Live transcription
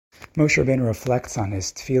Moshe Rabbeinu reflects on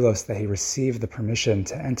his Tefilos that he received the permission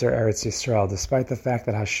to enter Eretz Yisrael, despite the fact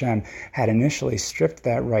that Hashem had initially stripped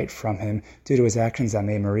that right from him due to his actions at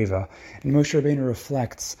Mei Meriva. And Moshe Rabbeinu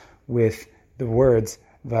reflects with the words,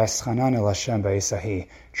 V'eschanan el Hashem ba'esahi,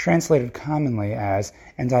 translated commonly as,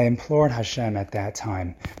 and I implored Hashem at that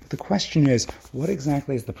time. But the question is, what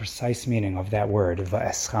exactly is the precise meaning of that word,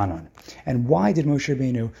 V'eschanan? And why did Moshe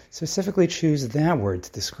Rabbeinu specifically choose that word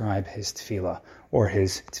to describe his Tefilah, or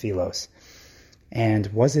his Tefilos? And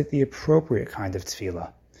was it the appropriate kind of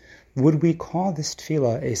Tefilah? Would we call this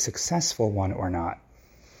Tefilah a successful one or not?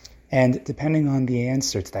 And depending on the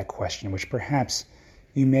answer to that question, which perhaps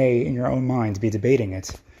you may, in your own mind, be debating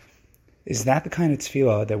it, is that the kind of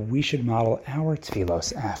Tefilah that we should model our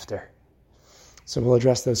Tefilos after? So we'll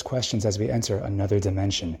address those questions as we enter another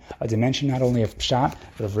dimension, a dimension not only of Pshat,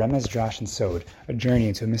 but of Remez, Drash, and Sod, a journey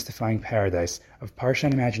into a mystifying paradise of Parsha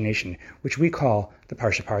and imagination, which we call the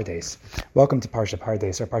Parsha Pardais. Welcome to Parsha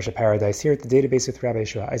Pardais, or Parsha Paradise, here at the Database with Rabbi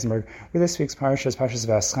Yeshua Eisenberg, where this week's Parsha is Parshas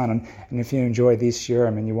V'eschanan. And if you enjoy these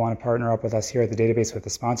shiurim and you want to partner up with us here at the Database with a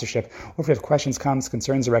sponsorship, or if you have questions, comments,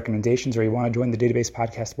 concerns, or recommendations, or you want to join the Database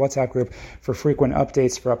Podcast WhatsApp group for frequent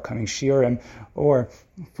updates for upcoming shiurim, or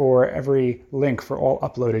for every link for all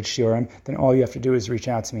uploaded shiurim, then all you have to do is reach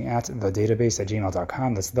out to me at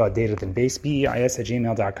thedatabase@gmail.com. That's the data then base, BEIS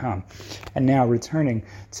 @gmail.com. And now returning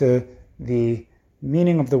to the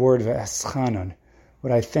meaning of the word V'eschanan,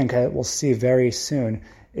 what I think we'll see very soon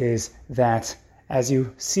is that, as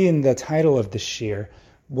you see in the title of this shiur,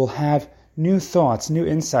 we'll have new thoughts, new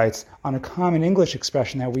insights on a common English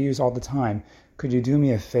expression that we use all the time. Could you do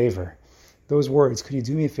me a favor? Those words, could you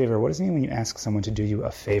do me a favor? What does it mean when you ask someone to do you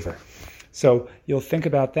a favor? So you'll think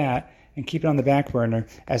about that and keep it on the back burner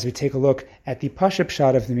as we take a look at the Pasha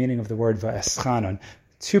Pshat of the meaning of the word V'eschanan,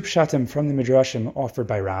 two Pshatim from the Midrashim offered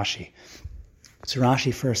by Rashi. So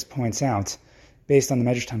Rashi first points out, based on the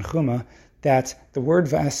Medrash Tanchuma, that the word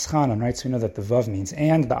V'eschanan, right, so we know that the Vav means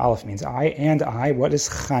and, the Aleph means I, and I. What is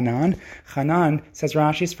Chanan? Chanan, says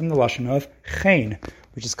Rashi, is from the Lashon of Chen,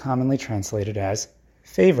 which is commonly translated as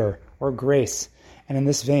favor or grace. And in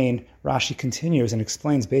this vein, Rashi continues and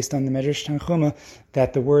explains, based on the Medrash Tanchuma,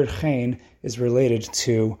 that the word Chen is related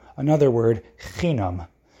to another word, Chinam,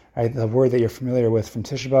 right? The word that you're familiar with from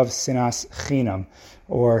Tisha B'Av, Sinas Chinam,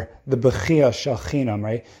 or the Bechia Shel Chinam,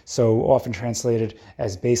 right? So often translated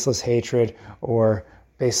as baseless hatred or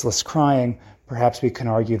baseless crying. Perhaps we can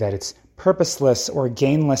argue that it's purposeless or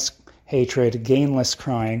gainless hatred, gainless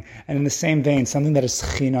crying. And in the same vein, something that is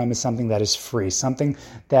chinam is something that is free, something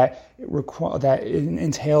that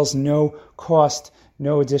entails no cost,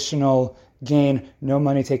 no additional gain, no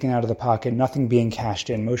money taken out of the pocket, nothing being cashed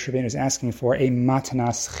in. Moshe Rabbeinu is asking for a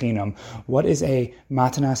matanas chinam. What is a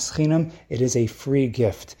matanas chinam? It is a free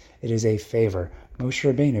gift. It is a favor.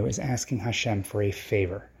 Moshe Rabbeinu is asking Hashem for a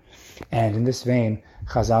favor. And in this vein,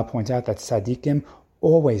 Chazal point out that tzaddikim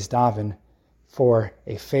always daven for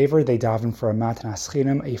a favor. They daven for a matanas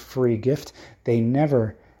chinam, a free gift. They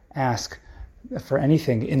never ask for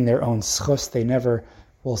anything in their own schus. They never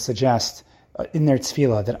will suggest in their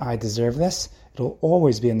tefillah that I deserve this. It'll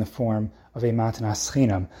always be in the form of a matanas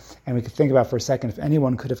chinam. And we could think about for a second, if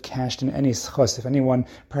anyone could have cashed in any schus, if anyone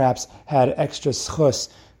perhaps had extra schus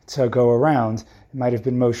to go around, it might have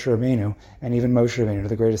been Moshe Rabbeinu. And even Moshe Rabbeinu,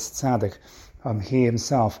 the greatest tzaddik, he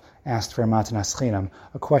himself asked for a matanas chinam.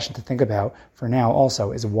 A question to think about for now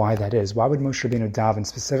also is why that is. Why would Moshe Rabbeinu daven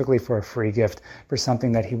specifically for a free gift, for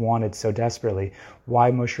something that he wanted so desperately?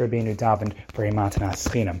 Why Moshe Rabbeinu davened for a matanas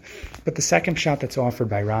chinam? But the second pshat that's offered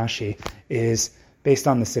by Rashi is based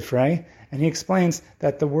on the Sifrei, and he explains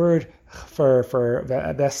that the word for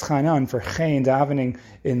V'eschanan, for chen, davening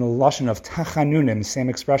in the lashon of tachanunim, same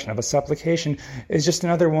expression of a supplication, is just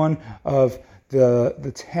another one of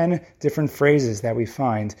the 10 different phrases that we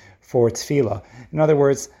find for tefillah. In other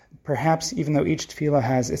words, perhaps even though each tefillah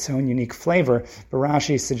has its own unique flavor, but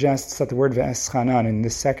Rashi suggests that the word V'eschanan in the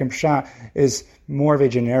second pshat is more of a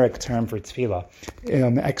generic term for tefillah.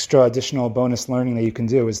 Extra additional bonus learning that you can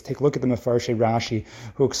do is take a look at the Mefarshei Rashi,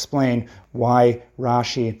 who explain why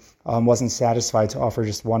Rashi wasn't satisfied to offer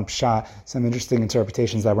just one pshat. Some interesting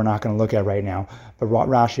interpretations that we're not going to look at right now. But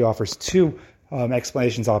Rashi offers two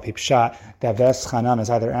explanations al pi pshat, that V'eschanan is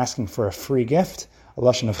either asking for a free gift, a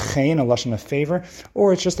lashon of chen, a lashon of favor,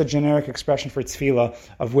 or it's just a generic expression for tefillah,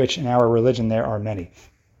 of which in our religion there are many.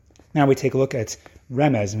 Now we take a look at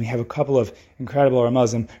remez, and we have a couple of incredible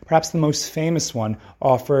remezim. Perhaps the most famous one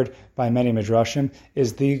offered by many midrashim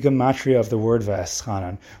is the gematria of the word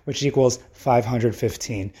V'eschanan, which equals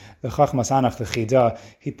 515. The Chachmas Anach, the Chida,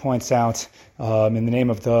 he points out in the name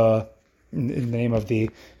of the Pnei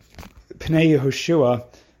Yehoshua,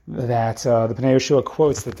 that the Pnei Yehoshua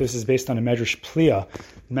quotes that this is based on a Medrash Pliya.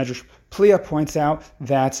 Medrash Pliya points out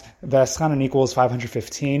that V'eschanan equals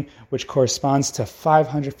 515, which corresponds to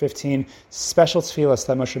 515 special Tefilos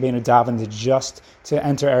that Moshe Rabbeinu davened just to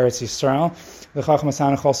enter Eretz Yisrael. The Chacham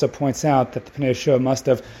Hasanach also points out that the Pnei Yehoshua must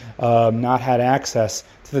have not had access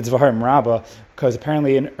to the Dvarim Rabbah, because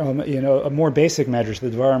apparently in a more basic medrash, the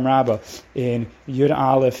Dvarim Rabbah in Yud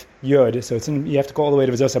Aleph Yud, so you have to go all the way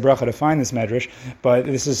to V'zos HaBracha to find this medrash, but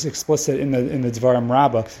this is explicit in the Dvarim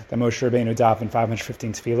Rabbah that Moshe Rabbeinu davened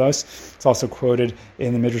 515 Tefilos. It's also quoted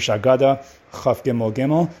in the Midrash Agada, Chaf Gimel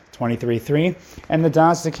Gimel 23:3, and the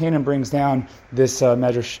Das Zakanim brings down this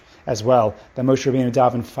medrash as well, that Moshe Rabbeinu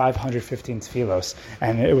davened 515 Tefilos.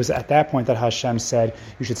 And it was at that point that Hashem said,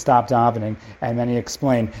 you should stop davening. And then he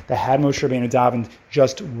explained that had Moshe Rabbeinu davened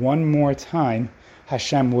just one more time,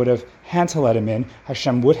 Hashem would have had to let him in,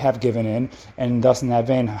 Hashem would have given in, and thus in that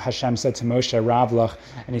vein, Hashem said to Moshe, Ravlach,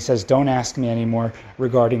 and he says, don't ask me anymore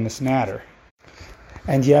regarding this matter.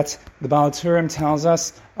 And yet, the Baal HaTurim tells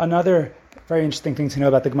us another very interesting thing to know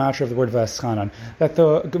about the gematria of the word V'eschanan, that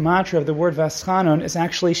the gematria of the word V'eschanan is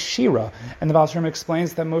actually Shira. And the Baal HaTurim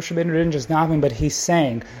explains that Moshe Rabbeinu didn't just daven, but he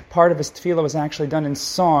sang. Part of his tefillah was actually done in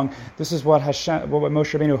song. This is what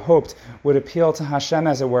Moshe Rabbeinu hoped would appeal to Hashem,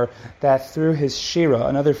 as it were, that through his Shira,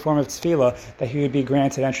 another form of tefillah, that he would be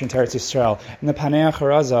granted entry into Eretz Yisrael. And the Panei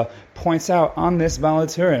HaCharazah points out on this Baal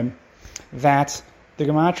HaTurim that the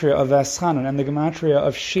gematria of V'eschanan and the gematria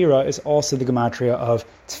of Shira is also the gematria of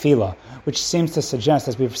Tefilah, which seems to suggest,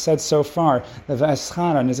 as we've said so far, that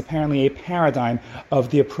V'eschanan is apparently a paradigm of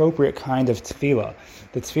the appropriate kind of Tefilah.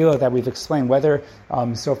 The Tefilah that we've explained, whether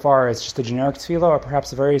so far it's just a generic Tefilah or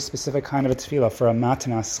perhaps a very specific kind of a Tefilah for a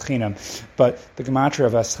Matanas Chinam. But the gematria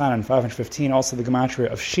of V'eschanan, 515, also the gematria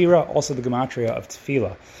of Shira, also the gematria of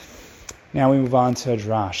Tefilah. Now we move on to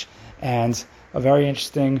Drash. And a very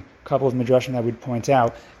interesting couple of midrashim that we'd point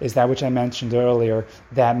out is that which I mentioned earlier,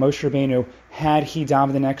 that Moshe Rabbeinu, had he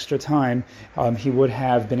davened an extra time, he would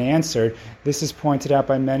have been answered. This is pointed out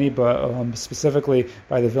by many, but specifically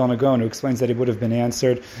by the Vilna Gaon, who explains that he would have been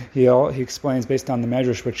answered. He explains, based on the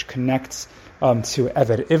medrash, which connects to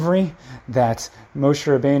Eved Ivri, that Moshe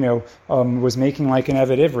Rabbeinu was making like an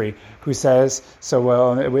Eved Ivri, who says,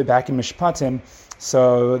 back in Mishpatim,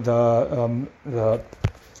 so the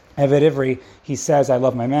Eved Ivri, he says, I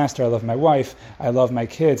love my master, I love my wife, I love my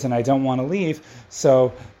kids, and I don't want to leave.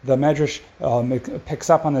 So the Medrash picks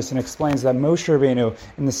up on this and explains that Moshe Rabbeinu,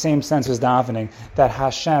 in the same sense, was davening, that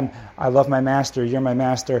Hashem, I love my master, you're my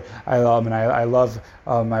master, I love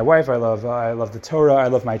my wife, I love the Torah, I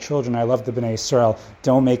love my children, I love the Bnei Yisrael,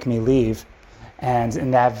 don't make me leave. And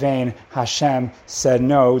in that vein, Hashem said,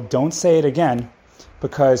 no, don't say it again,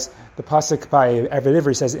 because the pasuk by Eved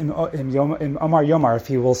Ivri says, Im Amar Yomar, if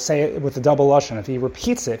he will say it with a double lashon, if he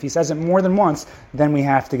repeats it, if he says it more than once, then we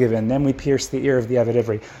have to give in. Then we pierce the ear of the Eved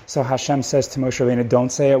Ivri. So Hashem says to Moshe Rabbeinu, don't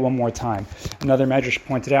say it one more time. Another medrash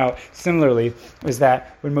pointed out, similarly, is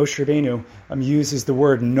that when Moshe Rabbeinu uses the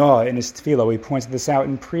word no in his tefillah, we pointed this out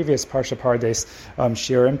in previous Parsha Pardis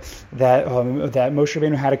shirim, that Moshe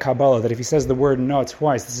Rabbeinu had a Kabbalah, that if he says the word no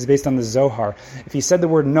twice, this is based on the Zohar, if he said the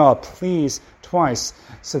word no, please, twice,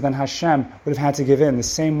 so then Hashem would have had to give in, the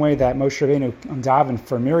same way that Moshe Rabbeinu davened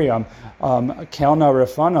for Miriam, Kelna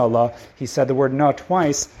Rafana Allah, he said the word no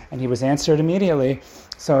twice, and he was answered immediately.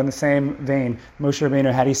 So in the same vein, Moshe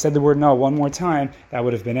Rabbeinu, had he said the word no one more time, that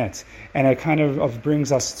would have been it. And it kind of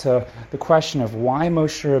brings us to the question of why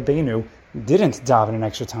Moshe Rabbeinu didn't daven an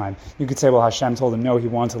extra time. You could say, well, Hashem told him no, he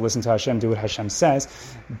wanted to listen to Hashem, do what Hashem says,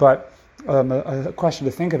 but a question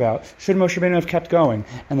to think about, should Moshe Rabbeinu have kept going?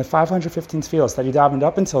 And the 515 Tefilos that he davened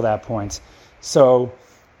up until that point, so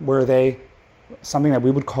were they something that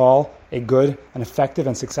we would call a good and effective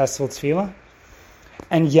and successful tefillah?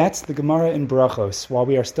 And yet, the Gemara in Brachos, while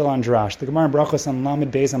we are still on Drash, the Gemara in Brachos on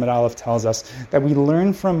Lamed Beis Amud Aleph tells us that we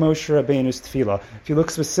learn from Moshe Rabbeinu's tefillah. If you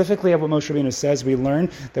look specifically at what Moshe Rabbeinu says, we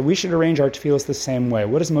learn that we should arrange our tefillos the same way.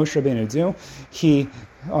 What does Moshe Rabbeinu do? He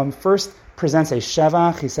first presents a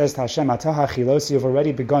shevach. He says to Hashem, Atah Chilos, you've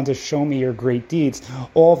already begun to show me your great deeds,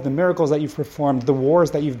 all of the miracles that you've performed, the wars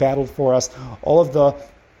that you've battled for us, all of the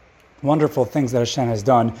wonderful things that Hashem has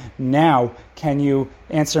done. Now, can you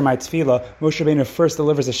answer my tefillah? Moshe Rabbeinu first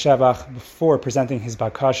delivers a shevach before presenting his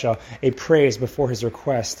bakasha, a praise before his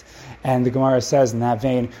request. And the Gemara says in that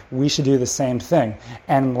vein, we should do the same thing.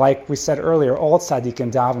 And like we said earlier, all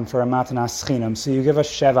tzaddikim daven for a matanas chinam. So you give a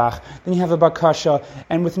shevach, then you have a bakasha,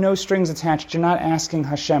 and with no strings attached, you're not asking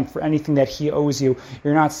Hashem for anything that He owes you.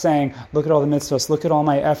 You're not saying, look at all the mitzvahs, look at all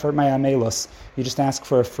my effort, my amelus. You just ask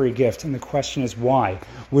for a free gift. And the question is, why?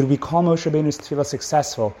 Would we call call Moshe Rabbeinu's Tefilah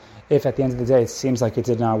successful if at the end of the day it seems like it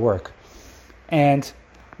did not work? And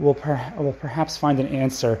we'll perhaps find an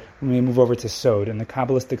answer when we move over to Sod, in the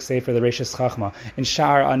Kabbalistic Sefer, the Reishis Chachma, in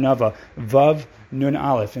Sha'ar Anava, Vav Nun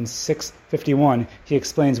Aleph, in 651, he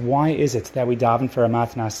explains why is it that we daven for a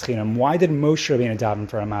matnas chinam? Why did Moshe Rabbeinu daven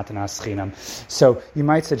for a matnas chinam? So you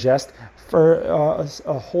might suggest for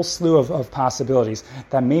a whole slew of possibilities,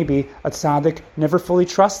 that maybe a tzaddik never fully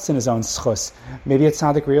trusts in his own schus. Maybe a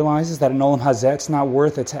tzaddik realizes that in Olam Hazeh it's not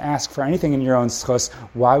worth it to ask for anything in your own schus.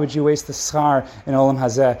 Why would you waste the schar in Olam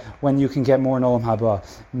Hazeh when you can get more in Olam Haba?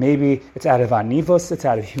 Maybe it's out of anivos, it's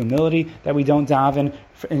out of humility that we don't daven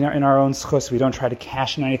in our own schus. We don't try to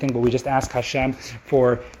cash in anything, but we just ask Hashem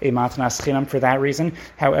for a matnas chinam for that reason.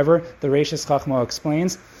 However, the Reishis Chachma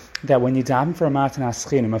explains that when you daven for a matnas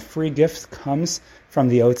chinam, a free gift comes from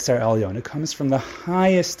the Otzer Elyon. It comes from the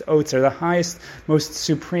highest Otzer, the highest, most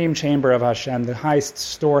supreme chamber of Hashem, the highest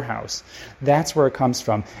storehouse. That's where it comes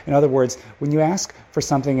from. In other words, when you ask for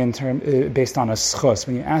something based on a schus,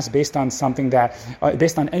 when you ask based on something that,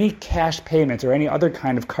 based on any cash payment or any other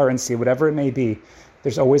kind of currency, whatever it may be,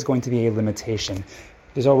 there's always going to be a limitation.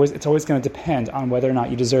 It's always going to depend on whether or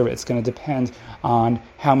not you deserve it. It's going to depend on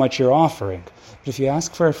how much you're offering. But if you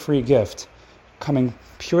ask for a free gift coming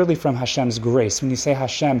purely from Hashem's grace, when you say,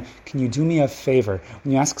 Hashem, can you do me a favor?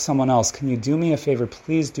 When you ask someone else, can you do me a favor?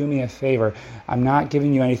 Please do me a favor. I'm not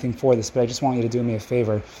giving you anything for this, but I just want you to do me a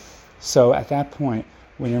favor. So at that point,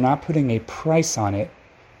 when you're not putting a price on it,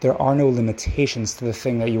 there are no limitations to the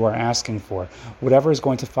thing that you are asking for. Whatever is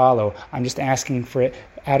going to follow, I'm just asking for it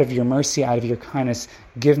out of your mercy, out of your kindness.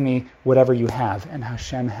 Give me whatever you have. And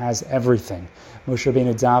Hashem has everything. Moshe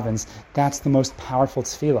Rabbeinu davens. That's the most powerful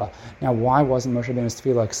tefillah. Now, why wasn't Moshe Rabbeinu's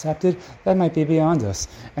tefillah accepted? That might be beyond us.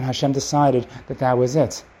 And Hashem decided that that was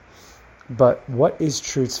it. But what is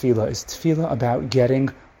true tefillah? Is tefillah about getting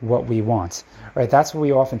what we want? Right? That's what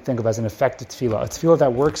we often think of as an effective tefillah. A tefillah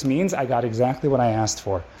that works means I got exactly what I asked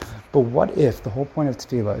for. But what if the whole point of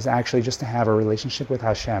tefillah is actually just to have a relationship with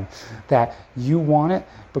Hashem, that you want it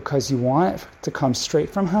because you want it to come straight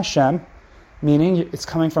from Hashem, meaning it's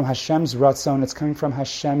coming from Hashem's ratzon, it's coming from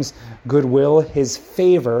Hashem's goodwill, His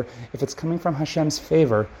favor. If it's coming from Hashem's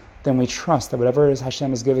favor, then we trust that whatever it is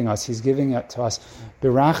Hashem is giving us, He's giving it to us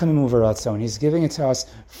b'rachamim uveratzon. He's giving it to us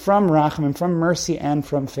from rachamim, from mercy and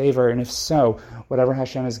from favor. And if so, whatever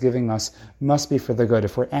Hashem is giving us must be for the good.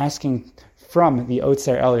 If we're asking from the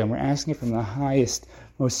Otzer Elyon, we're asking from the highest,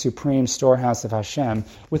 most supreme storehouse of Hashem,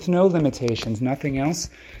 with no limitations, nothing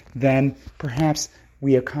else, then perhaps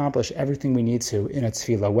we accomplish everything we need to in a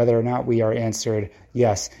tefillah, whether or not we are answered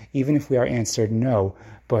yes, even if we are answered no.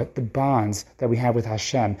 But the bonds that we have with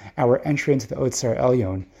Hashem, our entry into the Otzer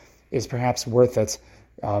Elyon, is perhaps worth it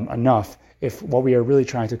enough if what we are really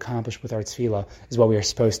trying to accomplish with our tefillah is what we are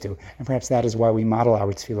supposed to. And perhaps that is why we model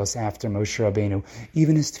our tefillos after Moshe Rabbeinu.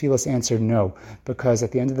 Even his tefillos answered no, because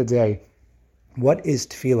at the end of the day, what is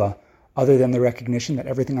tefillah other than the recognition that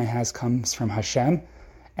everything I have comes from Hashem,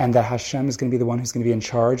 and that Hashem is going to be the one who's going to be in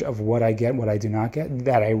charge of what I get, what I do not get,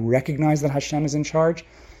 that I recognize that Hashem is in charge?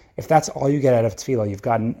 If that's all you get out of tefillah, you've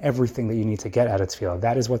gotten everything that you need to get out of tefillah.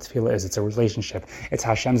 That is what tefillah is. It's a relationship. It's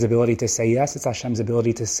Hashem's ability to say yes. It's Hashem's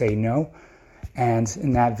ability to say no. And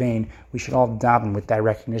in that vein, we should all daven with that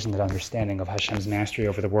recognition, that understanding of Hashem's mastery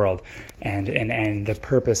over the world, and the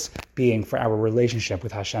purpose being for our relationship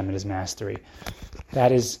with Hashem and His mastery.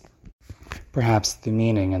 That is perhaps the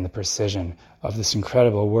meaning and the precision of this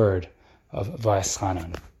incredible word of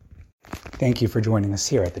Vayeschanan. Thank you for joining us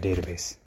here at the database.